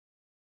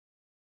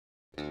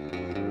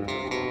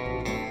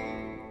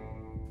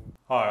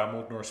Hi, I'm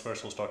Old Norse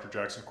Specialist Dr.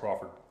 Jackson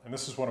Crawford, and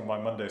this is one of my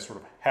Monday sort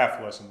of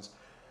half lessons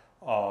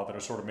that are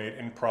sort of made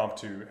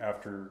impromptu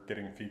after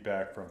getting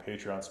feedback from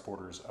Patreon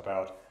supporters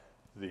about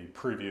the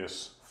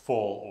previous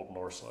full Old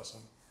Norse lesson.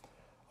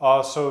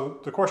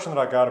 So the question that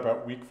I got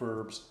about weak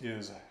verbs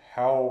is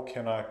how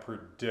can I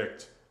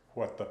predict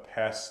what the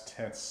past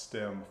tense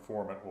stem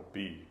format will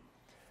be,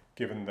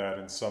 given that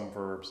in some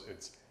verbs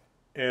it's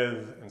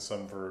eth, in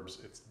some verbs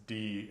it's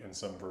d, in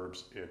some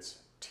verbs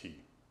it's t.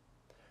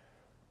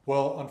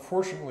 Well,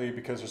 unfortunately,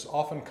 because there's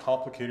often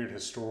complicated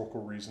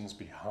historical reasons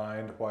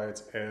behind why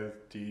it's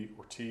eth, d,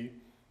 or t,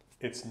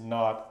 it's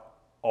not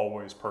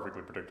always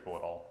perfectly predictable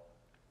at all.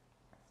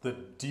 The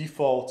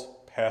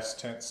default past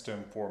tense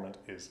stem format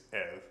is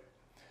eth.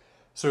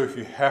 So if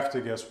you have to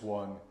guess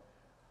one,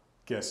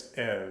 guess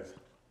eth,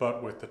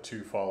 but with the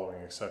two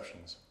following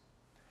exceptions.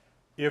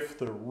 If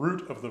the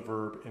root of the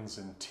verb ends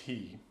in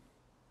t,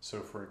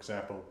 so for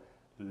example,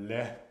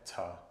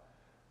 lehta,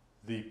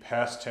 the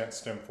past tense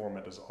stem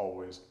format is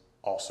always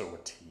also a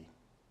t.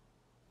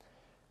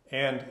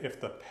 And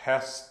if the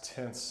past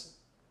tense,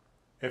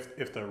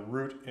 if the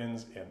root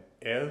ends in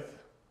eth,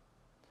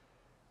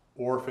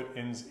 or if it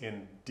ends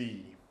in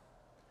d,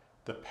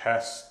 the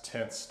past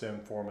tense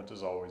stem format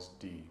is always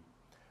d.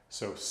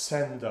 So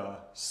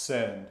senda,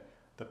 send,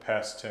 the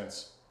past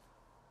tense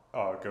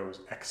goes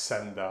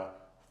exsenda,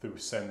 through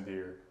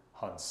sendir,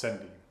 han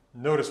sendi.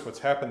 Notice what's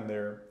happened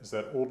there is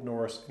that Old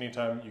Norse,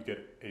 anytime you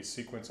get a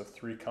sequence of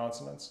three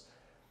consonants,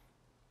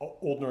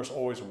 Old Norse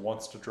always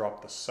wants to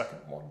drop the second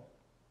one,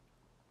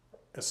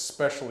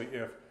 especially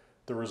if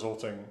the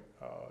resulting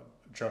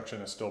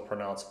junction is still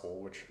pronounceable,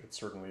 which it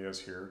certainly is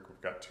here.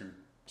 We've got two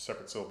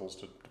separate syllables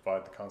to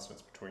divide the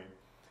consonants between.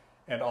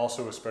 And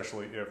also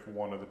especially if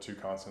one of the two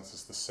consonants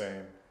is the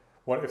same.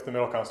 If the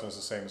middle consonant is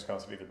the same as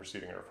consonant either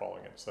preceding it or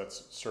following it. So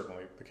that's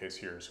certainly the case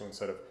here. So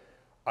instead of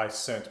I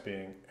sent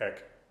being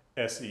ek,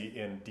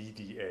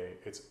 S-E-N-D-D-A,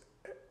 it's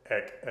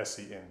ek,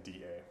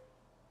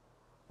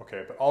 S-E-N-D-A.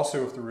 Okay, but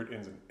also if the root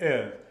ends in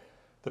eth,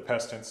 the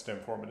past tense stem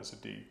format is a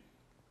d.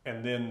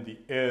 And then the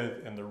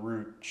eth and the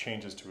root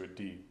changes to a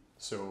d.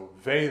 So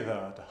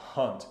veda, to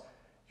hunt,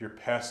 your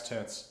past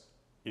tense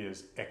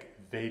is ek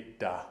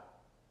veda,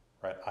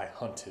 right? I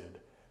hunted,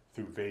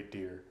 through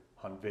vedir,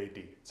 han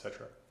vedi,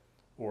 etc.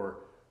 Or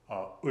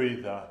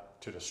uida,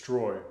 to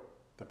destroy,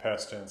 the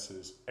past tense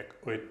is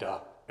ek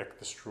uida, ek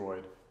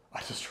destroyed,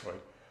 I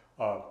destroyed,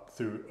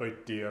 through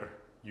uidir,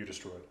 you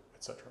destroyed,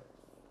 etc.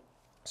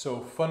 So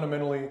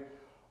fundamentally,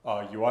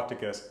 you ought to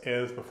guess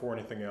eth before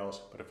anything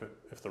else, but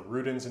if the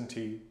root ends in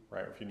t,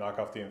 right, if you knock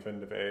off the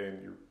infinitive a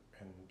and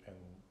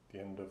the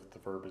end of the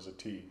verb is a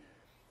t,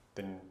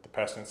 then the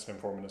past tense stem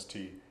format is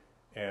t.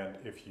 And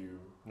if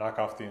you knock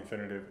off the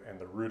infinitive and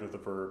the root of the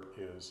verb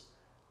is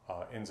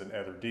ends in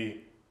eth or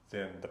d,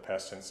 then the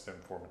past tense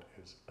stem format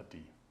is a d.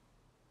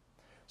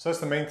 So that's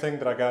the main thing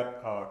that I got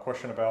a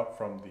question about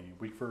from the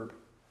weak verb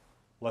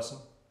lesson,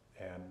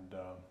 and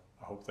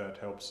I hope that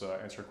helps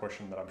answer a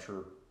question that I'm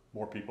sure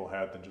more people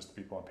had than just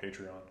the people on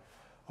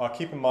Patreon.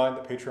 Keep in mind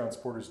that Patreon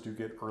supporters do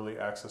get early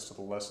access to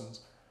the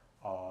lessons,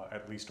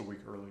 at least a week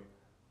early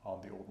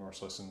on the Old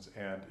Norse lessons,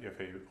 and if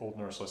a Old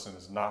Norse lesson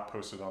is not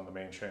posted on the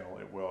main channel,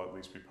 it will at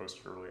least be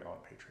posted early on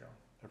Patreon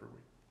every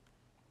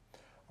week.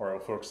 All right,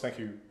 well folks, thank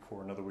you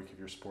for another week of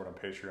your support on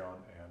Patreon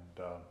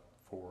and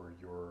for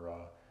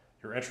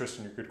your interest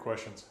and your good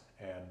questions.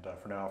 And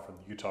for now, from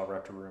the Utah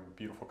Raptor Room,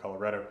 beautiful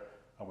Colorado,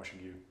 I'm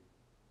wishing you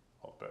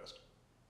all the best.